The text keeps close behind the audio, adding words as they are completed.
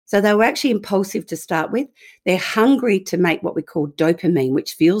So they were actually impulsive to start with. They're hungry to make what we call dopamine,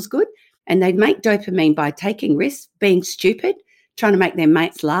 which feels good. And they'd make dopamine by taking risks, being stupid, trying to make their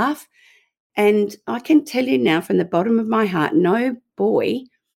mates laugh. And I can tell you now from the bottom of my heart, no boy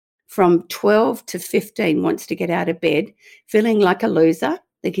from 12 to 15 wants to get out of bed feeling like a loser,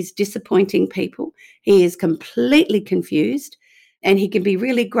 like he's disappointing people. He is completely confused and he can be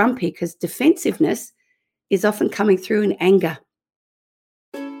really grumpy because defensiveness is often coming through in anger.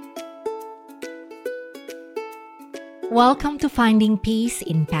 Welcome to Finding Peace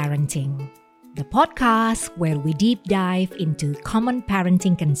in Parenting, the podcast where we deep dive into common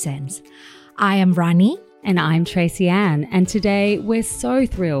parenting concerns. I am Rani. And I'm Tracy Ann. And today we're so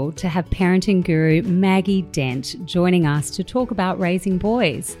thrilled to have parenting guru Maggie Dent joining us to talk about raising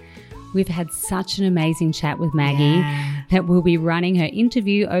boys. We've had such an amazing chat with Maggie that we'll be running her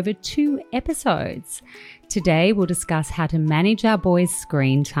interview over 2 episodes. Today, we'll discuss how to manage our boys'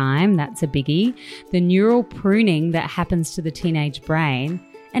 screen time, that's a biggie, the neural pruning that happens to the teenage brain,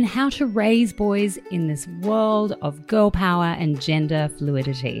 and how to raise boys in this world of girl power and gender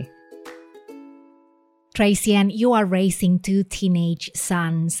fluidity. Tracy Ann, you are raising 2 teenage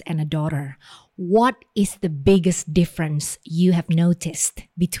sons and a daughter. What is the biggest difference you have noticed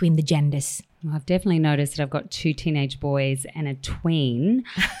between the genders? Well, I've definitely noticed that I've got 2 teenage boys and a tween.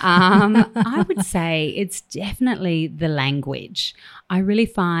 I would say it's definitely the language. I really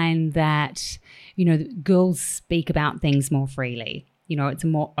find that, girls speak about things more freely. It's a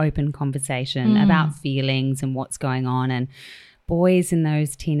more open conversation about feelings and what's going on. And boys in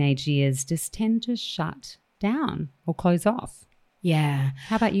those teenage years just tend to shut down or close off. Yeah.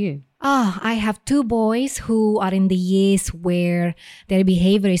 How about you? I have 2 boys who are in the years where their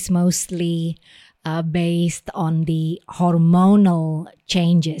behavior is mostly based on the hormonal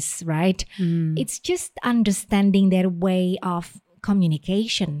changes, right? It's just understanding their way of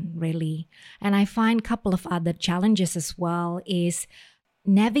communication, really. And I find a couple of other challenges as well is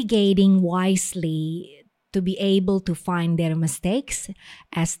navigating wisely to be able to find their mistakes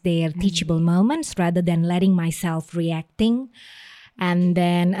as their teachable moments rather than letting myself reacting. And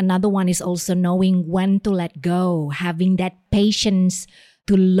then another one is also knowing when to let go, having that patience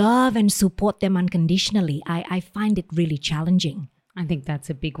to love and support them unconditionally. I find it really challenging. I think that's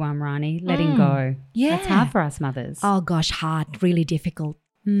a big one, Rani, letting go. Yeah. That's hard for us mothers. Oh gosh, hard, really difficult.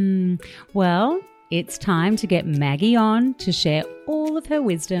 Well, it's time to get Maggie on to share all of her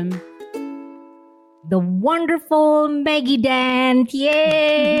wisdom. The wonderful Maggie Dent.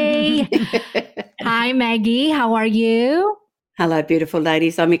 Yay! Hi, Maggie. How are you? Hello, beautiful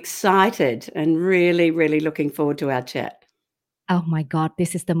ladies. I'm excited and really, really looking forward to our chat. Oh my God,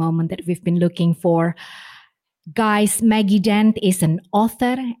 this is the moment that we've been looking for. Guys, Maggie Dent is an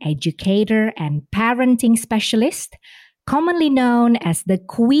author, educator, and parenting specialist, commonly known as the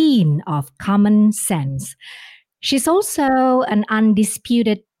Queen of Common Sense. She's also an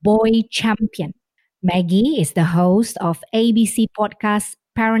undisputed boy champion. Maggie is the host of ABC podcast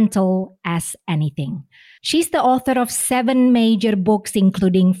Parental as Anything. She's the author of 7 major books,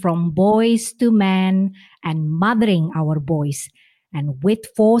 including From Boys to Men and Mothering Our Boys. And with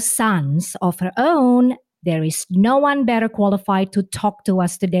 4 sons of her own, there is no one better qualified to talk to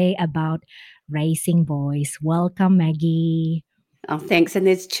us today about raising boys. Welcome, Maggie. Oh, thanks. And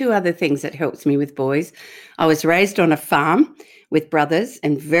there's 2 other things that helps me with boys. I was raised on a farm with brothers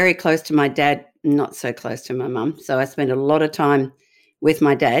and very close to my dad, not so close to my mum. So I spent a lot of time with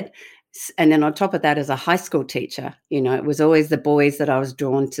my dad. And then on top of that, as a high school teacher, it was always the boys that I was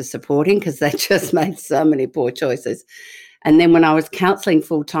drawn to supporting because they just made so many poor choices. And then when I was counselling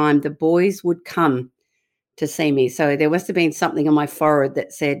full time, the boys would come to see me. So there must have been something on my forehead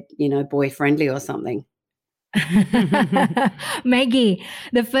that said, boy friendly or something. Maggie,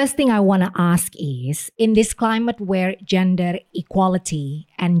 the first thing I want to ask is, in this climate where gender equality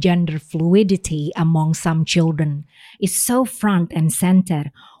and gender fluidity among some children is so front and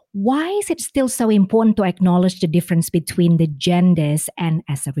center, why is it still so important to acknowledge the difference between the genders and,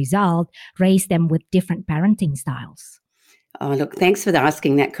 as a result, raise them with different parenting styles? Oh, look, thanks for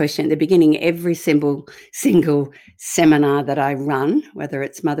asking that question. At the beginning, every single seminar that I run, whether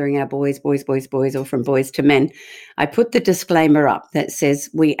it's Mothering Our Boys, Boys, or From Boys to Men, I put the disclaimer up that says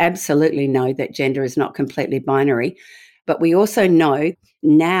we absolutely know that gender is not completely binary, but we also know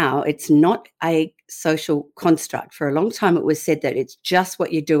now it's not a social construct. For a long time, it was said that it's just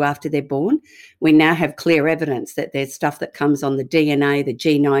what you do after they're born. We now have clear evidence that there's stuff that comes on the DNA, the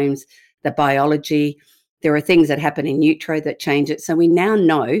genomes, the biology. There are things that happen in utero that change it. So we now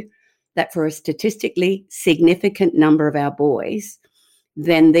know that for a statistically significant number of our boys,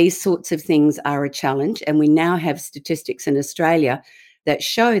 then these sorts of things are a challenge. And we now have statistics in Australia that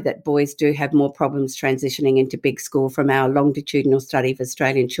show that boys do have more problems transitioning into big school from our longitudinal study of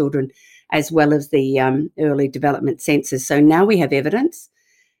Australian children, as well as the early development census. So now we have evidence,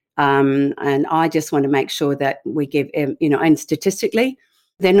 and I just want to make sure that we give, and statistically,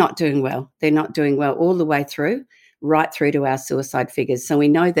 they're not doing well. They're not doing well all the way through, right through to our suicide figures. So we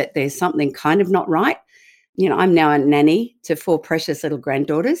know that there's something kind of not right. I'm now a nanny to 4 precious little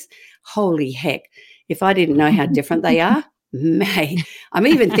granddaughters. Holy heck, if I didn't know how different they are, I'm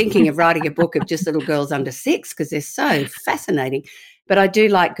even thinking of writing a book of just little girls under 6 because they're so fascinating. But I do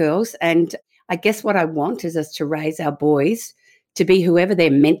like girls, and I guess what I want is us to raise our boys to be whoever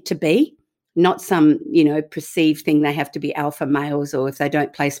they're meant to be, not some, perceived thing they have to be alpha males, or if they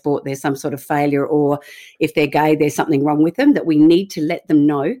don't play sport, there's some sort of failure, or if they're gay, there's something wrong with them. That we need to let them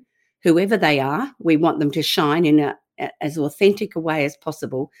know whoever they are, we want them to shine in as authentic a way as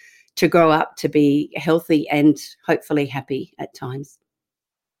possible to grow up to be healthy and hopefully happy at times.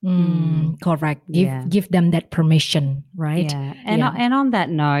 Correct. Give them that permission, right? Yeah. And on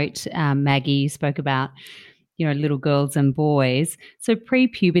that note, Maggie, you spoke about, little girls and boys. So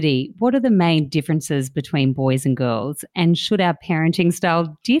pre-puberty, what are the main differences between boys and girls? And should our parenting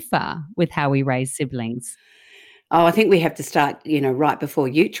style differ with how we raise siblings? Oh, I think we have to start, right before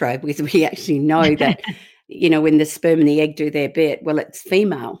utero, because we actually know that, when the sperm and the egg do their bit, well, it's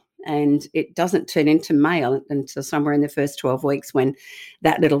female and it doesn't turn into male until somewhere in the first 12 weeks when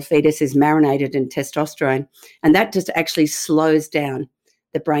that little fetus is marinated in testosterone. And that just actually slows down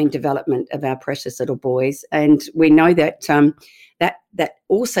the brain development of our precious little boys. And we know that that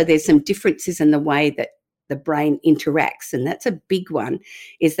also there's some differences in the way that the brain interacts, and that's a big one,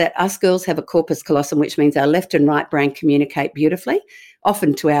 is that us girls have a corpus callosum, which means our left and right brain communicate beautifully,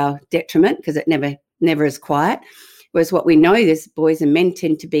 often to our detriment because it never is quiet. Whereas what we know is boys and men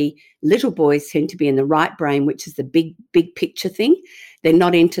little boys tend to be in the right brain, which is the big picture thing. They're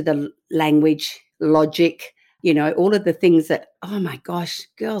not into the language, logic, all of the things that, oh my gosh,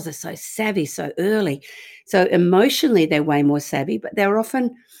 girls are so savvy so early. So emotionally, they're way more savvy, but they're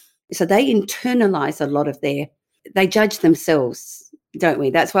often, so they internalize a lot of they judge themselves, don't we?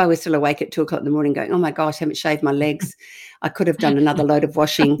 That's why we're still awake at 2:00 in the morning going, oh my gosh, I haven't shaved my legs. I could have done another load of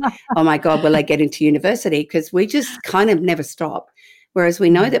washing. Oh my God, will I get into university? Because we just kind of never stop. Whereas we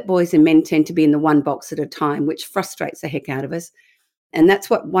know that boys and men tend to be in the one box at a time, which frustrates the heck out of us. And that's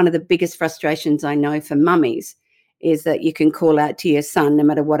one of the biggest frustrations I know for mummies is that you can call out to your son no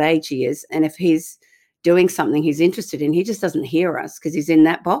matter what age he is. And if he's doing something he's interested in, he just doesn't hear us because he's in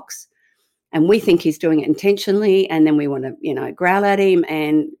that box. And we think he's doing it intentionally. And then we want to, growl at him.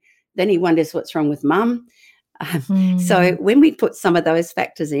 And then he wonders what's wrong with mum. So when we put some of those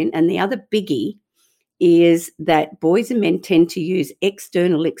factors in, and the other biggie is that boys and men tend to use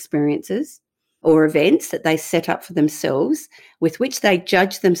external experiences or events that they set up for themselves with which they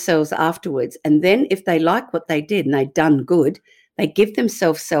judge themselves afterwards. And then if they like what they did and they've done good, they give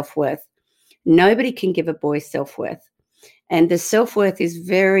themselves self-worth. Nobody can give a boy self-worth. And the self-worth is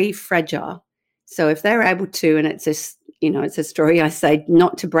very fragile. So if they're able to, and it's a story I say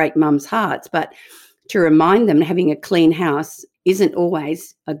not to break mums' hearts, but to remind them having a clean house isn't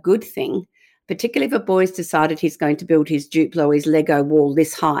always a good thing, particularly if a boy's decided he's going to build his Duplo or his Lego wall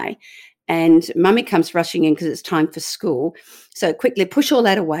this high. And mummy comes rushing in because it's time for school. So quickly push all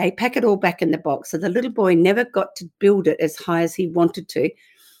that away, pack it all back in the box. So the little boy never got to build it as high as he wanted to.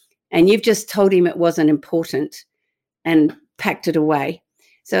 And you've just told him it wasn't important and packed it away.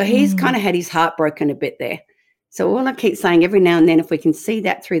 So he's kind of had his heart broken a bit there. So all I keep saying every now and then, if we can see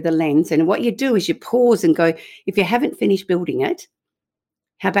that through the lens, and what you do is you pause and go, if you haven't finished building it,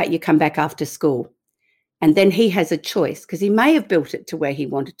 how about you come back after school? And then he has a choice because he may have built it to where he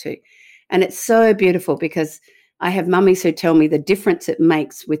wanted to. And it's so beautiful because I have mummies who tell me the difference it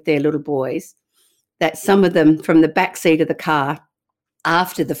makes with their little boys, that some of them from the back seat of the car,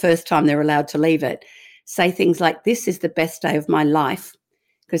 after the first time they're allowed to leave it, say things like, this is the best day of my life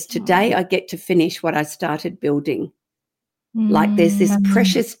because today I get to finish what I started building. Like there's this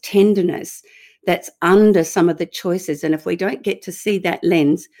precious tenderness that's under some of the choices. And if we don't get to see that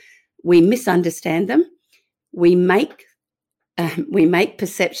lens, we misunderstand them. We make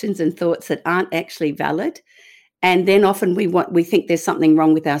perceptions and thoughts that aren't actually valid. And then often we think there's something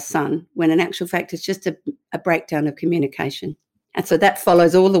wrong with our son, when in actual fact it's just a breakdown of communication. And so that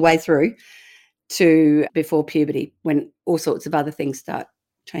follows all the way through to before puberty, when all sorts of other things start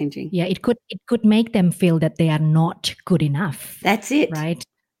changing. Yeah, it could make them feel that they are not good enough. That's it. Right?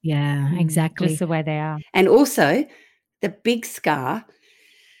 Yeah, exactly. Just the way they are. And also the big scar,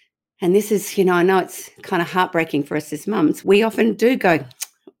 and this is, I know it's kind of heartbreaking for us as mums, we often do go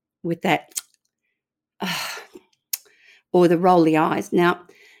with that, or the rolly eyes. Now,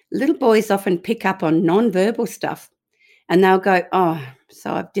 little boys often pick up on non-verbal stuff and they'll go, oh,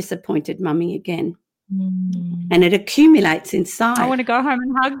 so I've disappointed mummy again. And it accumulates inside. I want to go home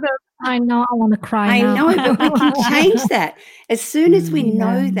and hug them. I know, I want to cry I now. know, but we can change that. As soon as we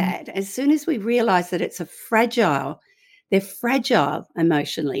know that, as soon as we realize that they're fragile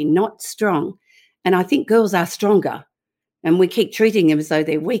emotionally, not strong. And I think girls are stronger and we keep treating them as though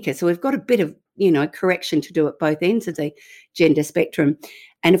they're weaker. So we've got a bit of, correction to do at both ends of the gender spectrum.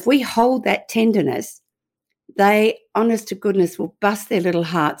 And if we hold that tenderness, they, honest to goodness, will bust their little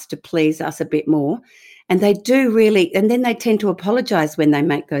hearts to please us a bit more. And they do really, and then they tend to apologize when they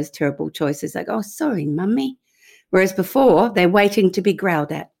make those terrible choices. They go, oh, sorry, mummy. Whereas before, they're waiting to be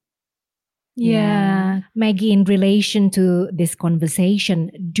growled at. Yeah. Maggie, in relation to this conversation,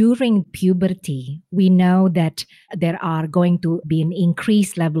 during puberty, we know that there are going to be an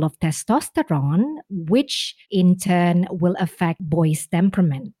increased level of testosterone, which in turn will affect boys'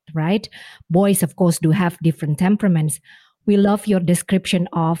 temperament, right? Boys, of course, do have different temperaments. We love your description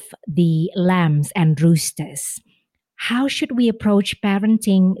of the lambs and roosters. How should we approach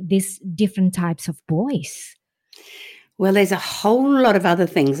parenting these different types of boys? Well, there's a whole lot of other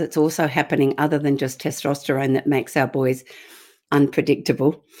things that's also happening other than just testosterone that makes our boys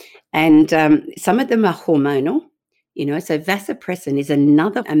unpredictable. And some of them are hormonal, so vasopressin is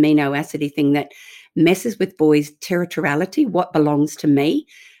another amino acid thing that messes with boys' territoriality, what belongs to me,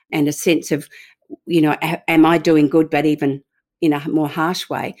 and a sense of, am I doing good, but even in a more harsh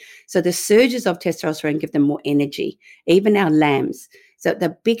way. So the surges of testosterone give them more energy, even our lambs. So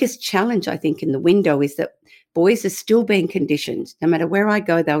the biggest challenge, I think, in the window is that boys are still being conditioned. No matter where I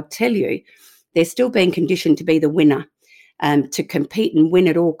go, they'll tell you they're still being conditioned to be the winner, to compete and win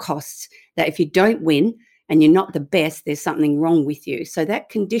at all costs, that if you don't win and you're not the best, there's something wrong with you. So that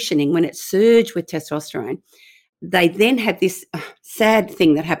conditioning, when it's surged with testosterone, they then have this sad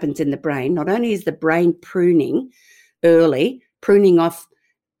thing that happens in the brain. Not only is the brain pruning off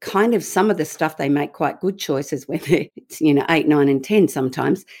kind of some of the stuff, they make quite good choices when it's 8, 9 and 10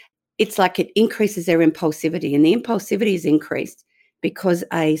 sometimes. It's like it increases their impulsivity, and the impulsivity is increased because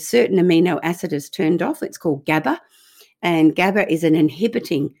a certain amino acid is turned off. It's called GABA, and GABA is an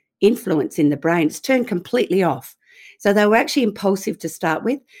inhibiting influence in the brain. It's turned completely off. So they were actually impulsive to start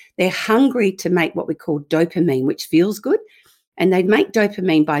with. They're hungry to make what we call dopamine, which feels good, and they make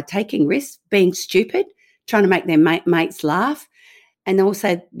dopamine by taking risks, being stupid, trying to make their mates laugh. And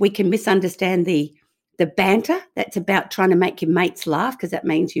also we can misunderstand the banter that's about trying to make your mates laugh because that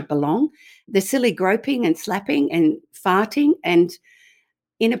means you belong. The silly groping and slapping and farting and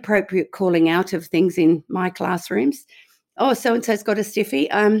inappropriate calling out of things in my classrooms. Oh, so-and-so's got a stiffy.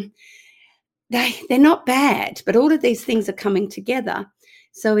 They're not bad, but all of these things are coming together.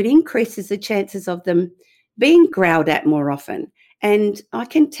 So it increases the chances of them being growled at more often. And I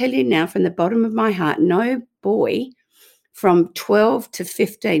can tell you now from the bottom of my heart, no boy from 12 to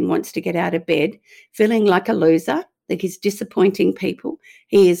 15 wants to get out of bed feeling like a loser, that he's disappointing people.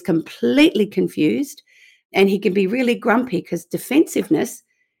 He is completely confused and he can be really grumpy because defensiveness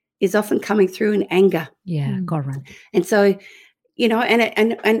is often coming through in anger. Yeah, correct. And so,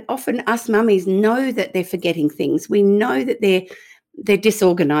 and often us mummies know that they're forgetting things. We know that they're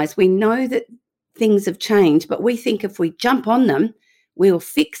disorganized. We know that things have changed, but we think if we jump on them, we'll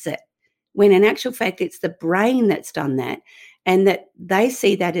fix it. When in actual fact, it's the brain that's done that, and that they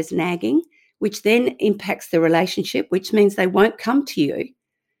see that as nagging, which then impacts the relationship, which means they won't come to you,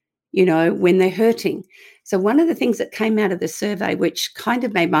 when they're hurting. So one of the things that came out of the survey, which kind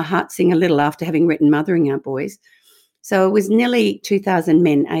of made my heart sing a little after having written Mothering Our Boys, so it was nearly 2,000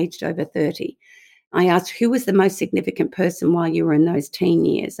 men aged over 30. I asked who was the most significant person while you were in those teen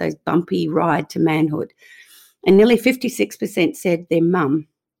years, those bumpy ride to manhood. And nearly 56% said their mum.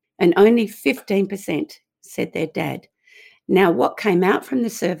 And only 15% said their dad. Now, what came out from the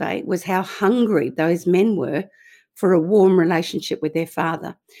survey was how hungry those men were for a warm relationship with their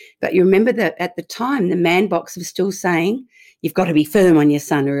father. But you remember that at the time, the man box was still saying, you've got to be firm on your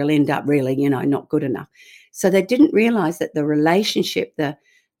son or he'll end up really, not good enough. So they didn't realise that the relationship, the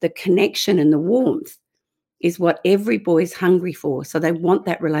connection and the warmth is what every boy is hungry for. So they want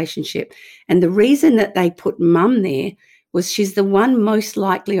that relationship. And the reason that they put mum there was she's the one most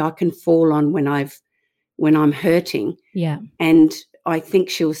likely I can fall on when I'm hurting. Yeah. And I think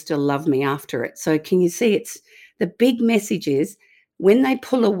she'll still love me after it. So can you see, it's the big message is when they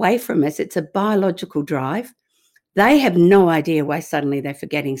pull away from us, it's a biological drive. They have no idea why suddenly they're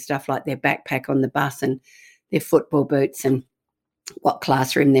forgetting stuff like their backpack on the bus and their football boots and what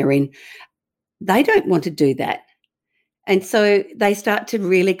classroom they're in. They don't want to do that. And so they start to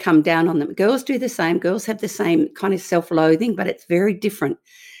really come down on them. Girls do the same. Girls have the same kind of self-loathing, but it's very different.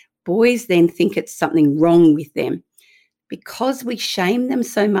 Boys then think it's something wrong with them. Because we shame them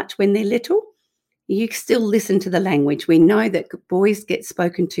so much when they're little, you still listen to the language. We know that boys get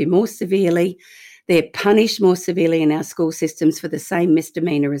spoken to more severely. They're punished more severely in our school systems for the same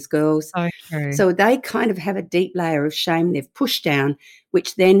misdemeanor as girls. So true. So they kind of have a deep layer of shame they've pushed down,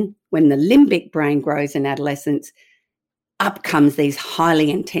 which then when the limbic brain grows in adolescence, up comes these highly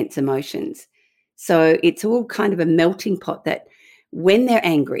intense emotions. So it's all kind of a melting pot that when they're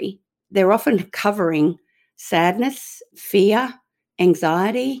angry, they're often covering sadness, fear,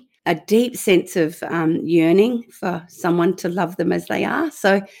 anxiety, a deep sense of yearning for someone to love them as they are.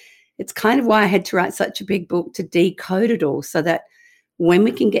 So it's kind of why I had to write such a big book to decode it all, so that when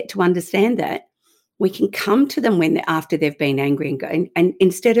we can get to understand that, we can come to them when after they've been angry and go, and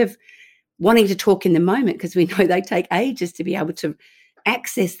instead of wanting to talk in the moment, because we know they take ages to be able to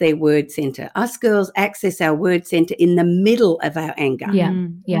access their word center. Us girls access our word center in the middle of our anger.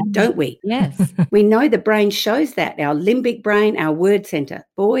 Yeah. Don't we? Yes. We know the brain shows that. Our limbic brain, our word center.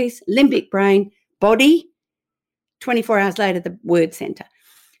 Boys, limbic brain, body, 24 hours later, the word center.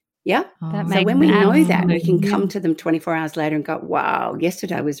 Yeah. That So makes when we know that, we can absolute come to them 24 hours later and go, wow,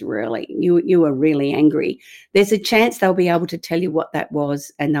 yesterday was really, you were really angry. There's a chance they'll be able to tell you what that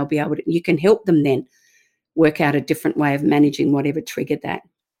was, and they'll be able to, you can help them then work out a different way of managing whatever triggered that.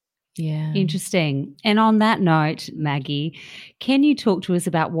 Yeah. Interesting. And on that note, Maggie, can you talk to us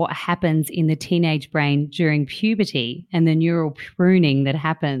about what happens in the teenage brain during puberty and the neural pruning that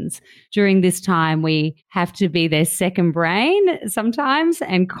happens? During this time, we have to be their second brain sometimes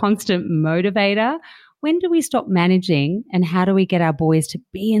and constant motivator. When do we stop managing, and how do we get our boys to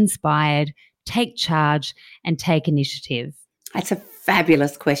be inspired, take charge, and take initiative? That's a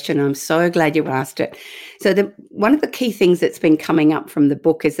fabulous question. I'm so glad you asked it. So one of the key things that's been coming up from the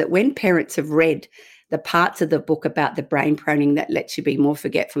book is that when parents have read the parts of the book about the brain pruning that lets you be more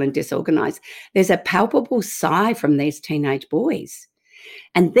forgetful and disorganized, there's a palpable sigh from these teenage boys.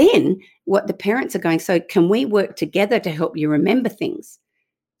 And then what the parents are going, so can we work together to help you remember things?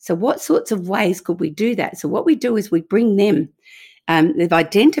 So what sorts of ways could we do that? So what we do is we bring them, they've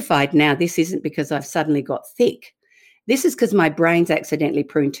identified now, this isn't because I've suddenly got thick. This is because my brain's accidentally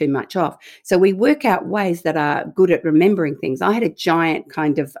pruned too much off. So we work out ways that are good at remembering things. I had a giant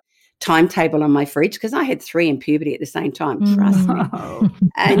kind of timetable on my fridge because I had 3 in puberty at the same time, trust me.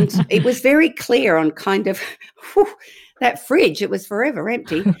 And it was very clear on kind of that fridge. It was forever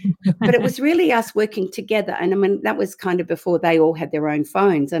empty. But it was really us working together. And I mean, that was kind of before they all had their own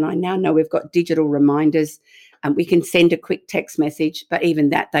phones. And I now know we've got digital reminders. We can send a quick text message, but even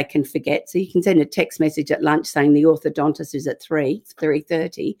that they can forget. So you can send a text message at lunch saying the orthodontist is at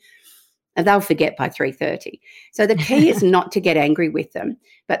 3:30, and they'll forget by 3:30. So the key is not to get angry with them,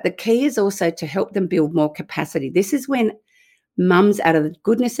 but the key is also to help them build more capacity. This is when mums, out of the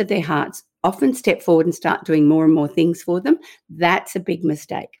goodness of their hearts, often step forward and start doing more and more things for them. That's a big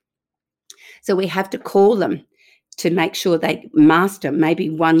mistake. So we have to call them to make sure they master maybe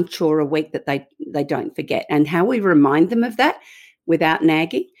one chore a week that they don't forget. And how we remind them of that without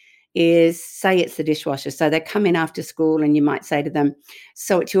nagging is, say it's the dishwasher. So they come in after school and you might say to them,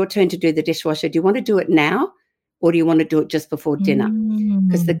 so it's your turn to do the dishwasher. Do you want to do it now, or do you want to do it just before dinner?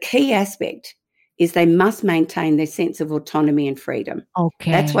 Because the key aspect is they must maintain their sense of autonomy and freedom.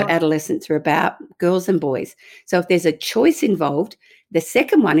 Okay. That's what adolescents are about, girls and boys. So if there's a choice involved, the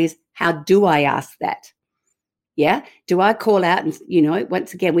second one is, how do I ask that? Yeah. Do I call out? And,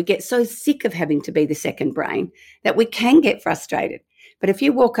 once again, we get so sick of having to be the second brain that we can get frustrated. But if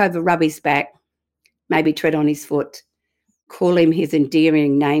you walk over, rub his back, maybe tread on his foot, call him his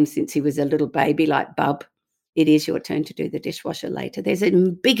endearing name since he was a little baby like Bub, it is your turn to do the dishwasher later. There's a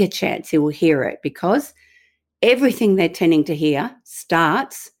bigger chance he will hear it, because everything they're tending to hear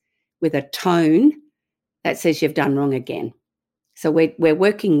starts with a tone that says you've done wrong again. So we're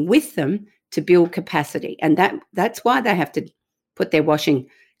working with them to build capacity. And that's why they have to put their washing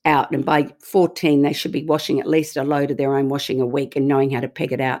out. And by 14, they should be washing at least a load of their own washing a week and knowing how to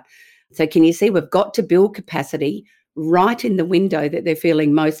peg it out. So can you see, we've got to build capacity right in the window that they're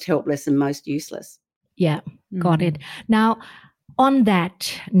feeling most helpless and most useless. Yeah, got it. Now, on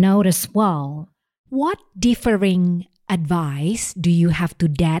that note as well, what differing advice do you have to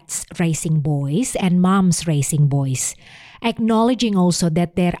dads raising boys and moms raising boys? Acknowledging also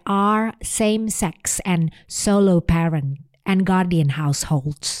that there are same-sex and solo parent and guardian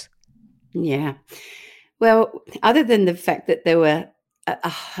households. Yeah. Well, other than the fact that there were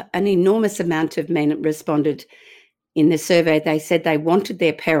an enormous amount of men responded in the survey, they said they wanted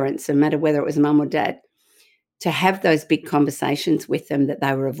their parents, no matter whether it was mum or dad, to have those big conversations with them that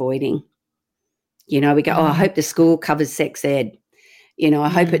they were avoiding. You know, we go, I hope the school covers sex ed. You know, I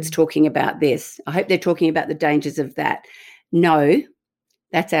hope it's talking about this. I hope they're talking about the dangers of that. No,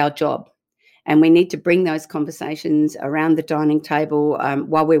 that's our job. And we need to bring those conversations around the dining table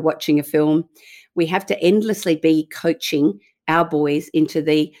while we're watching a film. We have to endlessly be coaching our boys into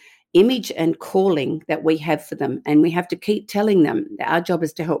the image and calling that we have for them. And we have to keep telling them that our job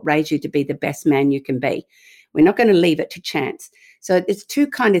is to help raise you to be the best man you can be. We're not going to leave it to chance. So it's two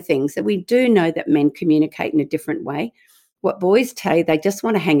kind of things that we do know that men communicate in a different way. What boys tell you, they just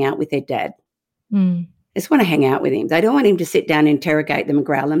want to hang out with their dad. They just want to hang out with him. They don't want him to sit down and interrogate them and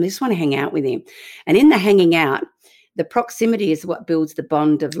growl them. They just want to hang out with him. And in the hanging out, the proximity is what builds the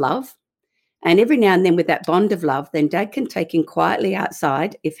bond of love. And every now and then with that bond of love, then dad can take him quietly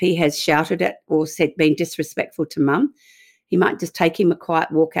outside. If he has shouted at or been disrespectful to mum, he might just take him a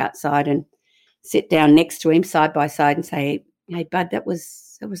quiet walk outside and sit down next to him side by side and say, hey, bud, that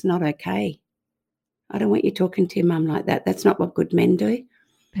was not okay. I don't want you talking to your mum like that. That's not what good men do.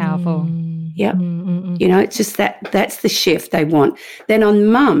 Powerful. Yep. You know, it's just that's the shift they want. Then on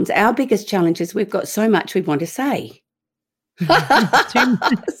mums, our biggest challenge is we've got so much we want to say. Too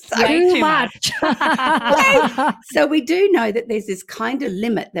much. So we do know that there's this kind of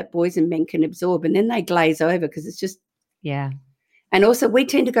limit that boys and men can absorb, and then they glaze over because it's just. Yeah. And also we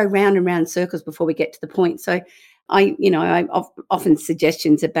tend to go round and round circles before we get to the point. So I often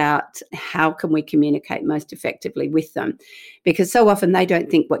suggestions about how can we communicate most effectively with them, because so often they don't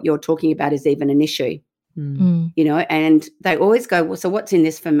think what you're talking about is even an issue, you know, and they always go, well, so what's in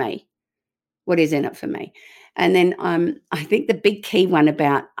this for me? What is in it for me? And then I think the big key one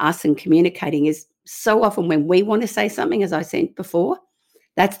about us and communicating is so often when we want to say something, as I said before,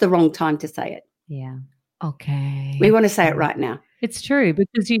 that's the wrong time to say it. Yeah. Okay. We want to say it right now. It's true,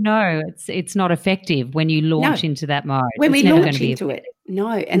 because you know it's not effective when you launch into that mode. When it's we never launch be into it. No.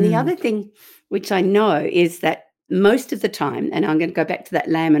 And the other thing which I know is that most of the time, and I'm going to go back to that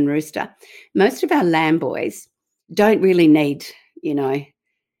lamb and rooster, most of our lamb boys don't really need, you know,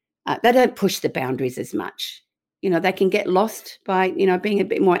 they don't push the boundaries as much. You know, they can get lost by, you know, being a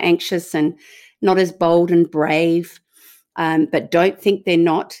bit more anxious and not as bold and brave, but don't think they're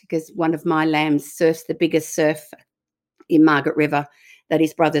not, because one of my lambs surfs the biggest surf in Margaret River that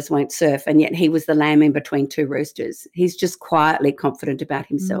his brothers won't surf, and yet he was the lamb in between two roosters. He's just quietly confident about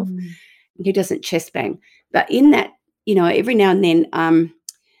himself. He doesn't chest bang. But in that, you know, every now and then,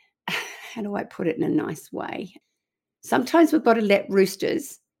 how do I put it in a nice way? Sometimes we've got to let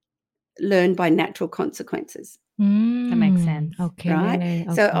roosters learn by natural consequences. That makes sense. Okay. Right? Okay.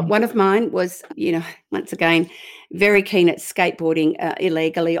 So one of mine was, you know, once again, very keen at skateboarding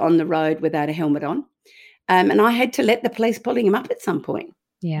illegally on the road without a helmet on. And I had to let the police pulling him up at some point.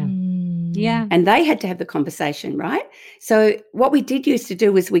 Yeah. Yeah. And they had to have the conversation, right? So what we did used to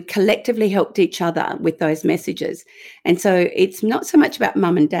do was we collectively helped each other with those messages. And so it's not so much about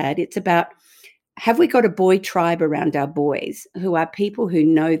mum and dad. It's about, have we got a boy tribe around our boys who are people who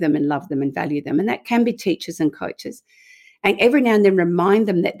know them and love them and value them? And that can be teachers and coaches. And every now and then remind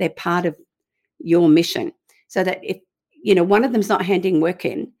them that they're part of your mission, so that if, you know, one of them's not handing work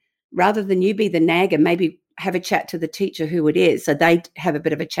in, rather than you be the nagger, maybe have a chat to the teacher who it is, so they have a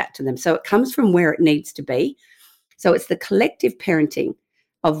bit of a chat to them. So it comes from where it needs to be. So it's the collective parenting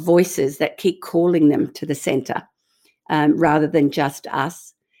of voices that keep calling them to the centre, rather than just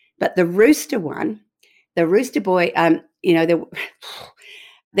us. But the rooster one, the rooster boy, you know,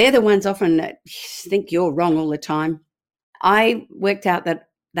 they're the ones often that think you're wrong all the time. I worked out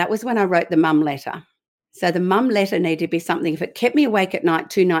that was when I wrote the mum letter. So the mum letter needed to be something, if it kept me awake at night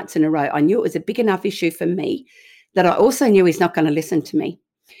 2 nights in a row, I knew it was a big enough issue for me that I also knew he's not going to listen to me.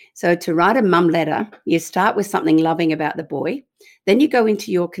 So to write a mum letter, you start with something loving about the boy, then you go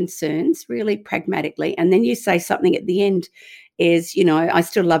into your concerns really pragmatically, and then you say something at the end is, you know, I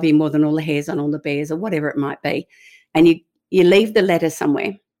still love you more than all the hairs on all the bears, or whatever it might be. And you leave the letter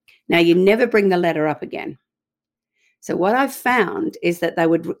somewhere. Now, you never bring the letter up again. So what I've found is that they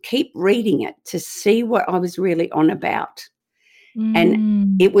would keep reading it to see what I was really on about.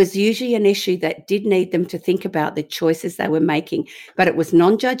 And it was usually an issue that did need them to think about the choices they were making, but it was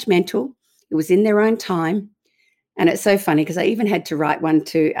non-judgmental. It was in their own time. And it's so funny because I even had to write one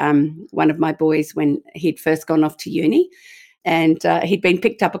to one of my boys when he'd first gone off to uni, and he'd been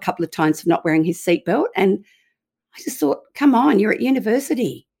picked up a couple of times for not wearing his seatbelt. And I just thought, come on, you're at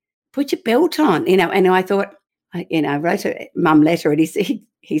university, put your belt on, you know. And I thought, you know, I wrote a mum letter, and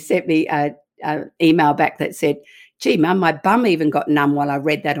he sent me an email back that said, gee, mum, my bum even got numb while I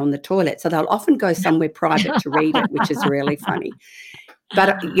read that on the toilet. So they'll often go somewhere private to read it, which is really funny.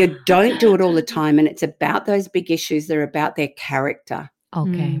 But you don't do it all the time, and it's about those big issues. They're about their character.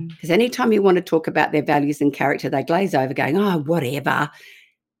 Okay. Because anytime you want to talk about their values and character, they glaze over going, oh, whatever.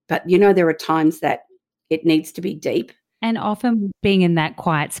 But, there are times that it needs to be deep. And often being in that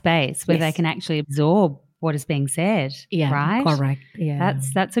quiet space where they Yes. can actually absorb what is being said, Yeah, right? correct. Yeah.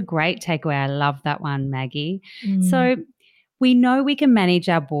 That's a great takeaway. I love that one, Maggie. Mm. So we know we can manage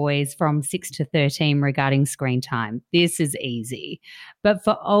our boys from 6 to 13 regarding screen time. This is easy. But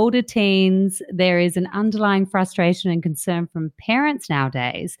for older teens, there is an underlying frustration and concern from parents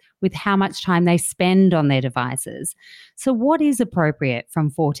nowadays with how much time they spend on their devices. So what is appropriate from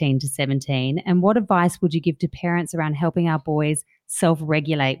 14 to 17? And what advice would you give to parents around helping our boys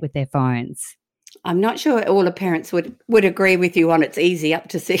self-regulate with their phones? I'm not sure all the parents would agree with you on it's easy up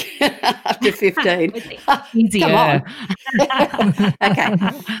to 15. Easier. Come on. Okay.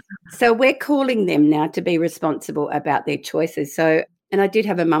 So we're calling them now to be responsible about their choices. So, and I did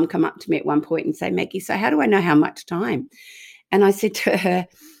have a mum come up to me at one point and say, Maggie, so how do I know how much time? And I said to her,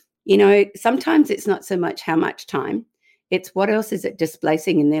 sometimes it's not so much how much time, it's what else is it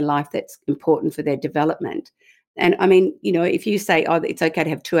displacing in their life that's important for their development. And I mean, if you say, oh, it's okay to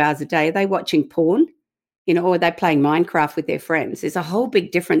have 2 hours a day, are they watching porn, or are they playing Minecraft with their friends? There's a whole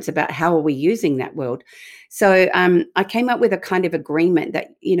big difference about how are we using that world. So I came up with a kind of agreement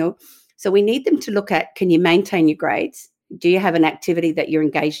that, so we need them to look at, can you maintain your grades? Do you have an activity that you're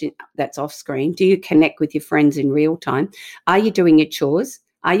engaged in that's off screen? Do you connect with your friends in real time? Are you doing your chores?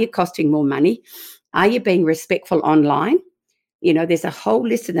 Are you costing more money? Are you being respectful online? There's a whole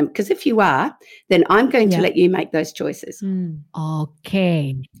list of them, because if you are, then I'm going to let you make those choices.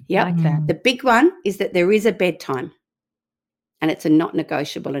 Okay. Yep. Like that. The big one is that there is a bedtime, and it's a not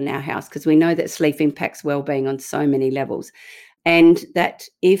negotiable in our house, because we know that sleep impacts well-being on so many levels. And that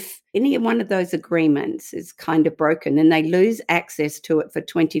if any one of those agreements is kind of broken, then they lose access to it for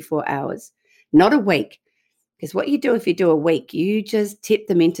 24 hours, not a week. Because what you do if you do a week, you just tip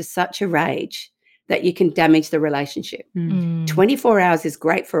them into such a rage that you can damage the relationship. 24 hours is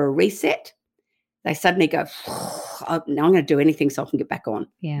great for a reset. They suddenly go, I'm going to do anything so I can get back on.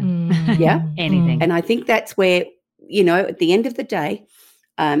 Yeah. Yeah. Anything. And I think that's where, at the end of the day,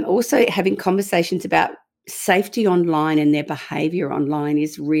 also having conversations about safety online and their behavior online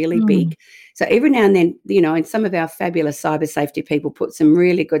is really big. So every now and then, and some of our fabulous cyber safety people put some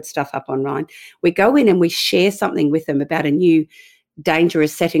really good stuff up online. We go in and we share something with them about a new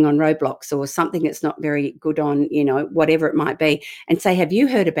dangerous setting on Roblox or something that's not very good on, whatever it might be, and say, have you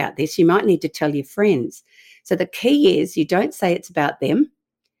heard about this? You might need to tell your friends. So the key is you don't say it's about them.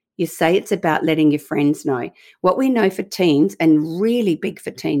 You say it's about letting your friends know. What we know for teens, and really big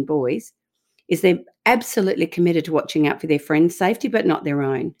for teen boys, is they're absolutely committed to watching out for their friends' safety, but not their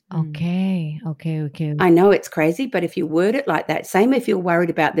own. Okay. I know it's crazy, but if you word it like that, same if you're worried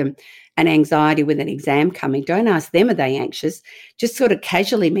about them and anxiety with an exam coming, don't ask them, are they anxious? Just sort of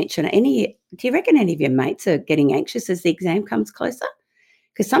casually mention, do you reckon any of your mates are getting anxious as the exam comes closer?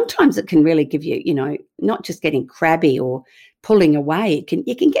 Because sometimes it can really give you, not just getting crabby or pulling away.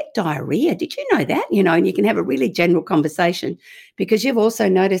 You can get diarrhea. Did you know that? And you can have a really general conversation because you've also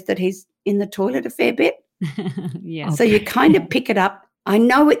noticed that he's in the toilet a fair bit. Yeah. So you kind of pick it up. I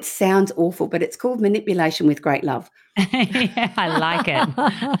know it sounds awful, but it's called manipulation with great love. Yeah, I like it.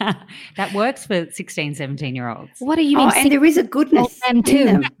 That works for 16, 17-year-olds. What do you mean? And there is a goodness them too. in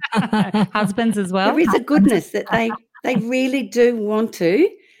them. Husbands as well. There is a goodness that they really do want to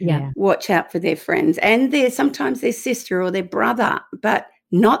Yeah. watch out for their friends and sometimes their sister or their brother, but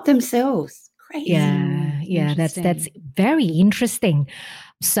not themselves. Crazy. Yeah. That's Interesting. very interesting.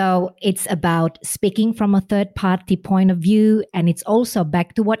 So it's about speaking from a third party point of view. And it's also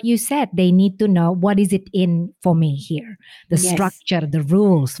back to what you said. They need to know what is it in for me here, the Yes. structure, the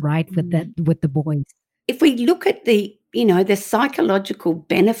rules, right? With the boys. If we look at the psychological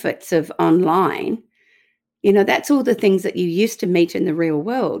benefits of online, that's all the things that you used to meet in the real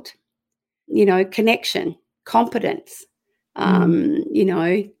world. Connection, competence,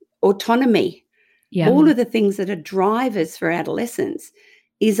 autonomy, Yeah. all of the things that are drivers for adolescence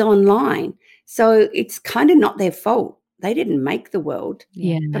is online. So it's kind of not their fault. They didn't make the world.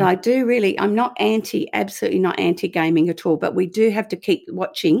 Yeah. But I'm not absolutely not anti-gaming at all, but we do have to keep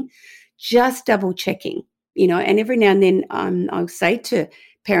watching, just double checking, and every now and then I'll say to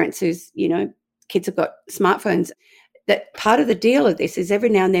parents whose, kids have got smartphones, that part of the deal of this is every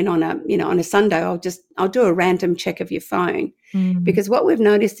now and then on a Sunday, I'll do a random check of your phone. Because what we've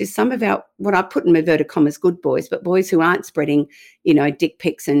noticed is some of what I put in inverted commas, good boys, but boys who aren't spreading, dick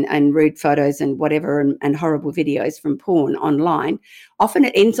pics and rude photos and whatever and horrible videos from porn online, often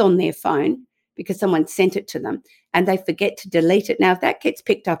it ends on their phone because someone sent it to them and they forget to delete it. Now, if that gets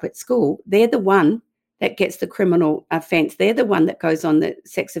picked up at school, they're the one that gets the criminal offence. They're the one that goes on the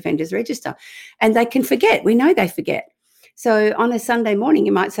sex offenders register, and they can forget. We know they forget. So on a Sunday morning,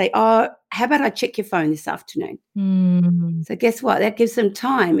 you might say, oh, how about I check your phone this afternoon? So guess what? That gives them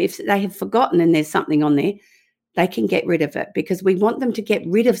time. If they have forgotten and there's something on there, they can get rid of it, because we want them to get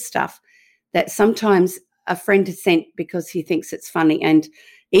rid of stuff that sometimes a friend has sent because he thinks it's funny. And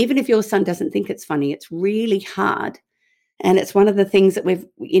even if your son doesn't think it's funny, it's really hard. And it's one of the things that we've,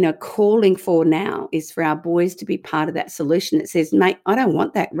 calling for now is for our boys to be part of that solution that says, mate, I don't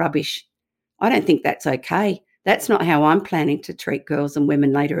want that rubbish. I don't think that's okay. That's not how I'm planning to treat girls and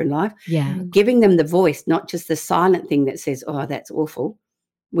women later in life. Yeah. Giving them the voice, not just the silent thing that says, oh, that's awful.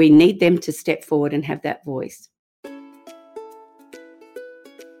 We need them to step forward and have that voice.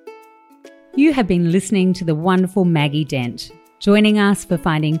 You have been listening to the wonderful Maggie Dent, joining us for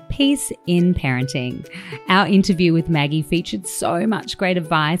finding peace in parenting. Our interview with Maggie featured so much great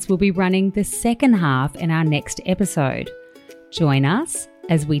advice. We'll be running the second half in our next episode. Join us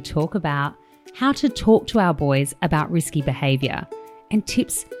as we talk about how to talk to our boys about risky behaviour and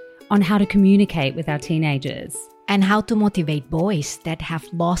tips on how to communicate with our teenagers. And how to motivate boys that have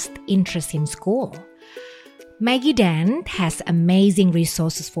lost interest in school. Maggie Dent has amazing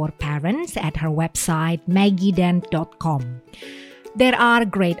resources for parents at her website, maggiedent.com. There are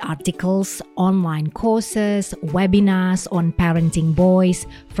great articles, online courses, webinars on parenting boys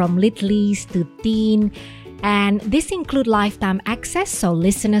from littlies to teen, and this include lifetime access so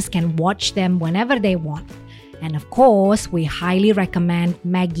listeners can watch them whenever they want. And of course, we highly recommend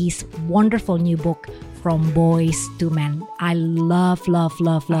Maggie's wonderful new book, From Boys to Men. I love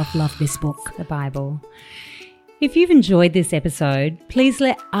this book. The Bible. If you've enjoyed this episode, please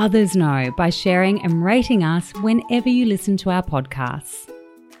let others know by sharing and rating us whenever you listen to our podcasts.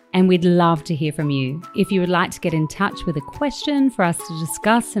 And we'd love to hear from you. If you would like to get in touch with a question for us to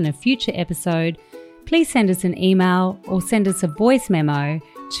discuss in a future episode, please send us an email or send us a voice memo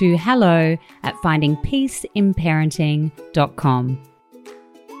to hello@findingpeaceinparenting.com.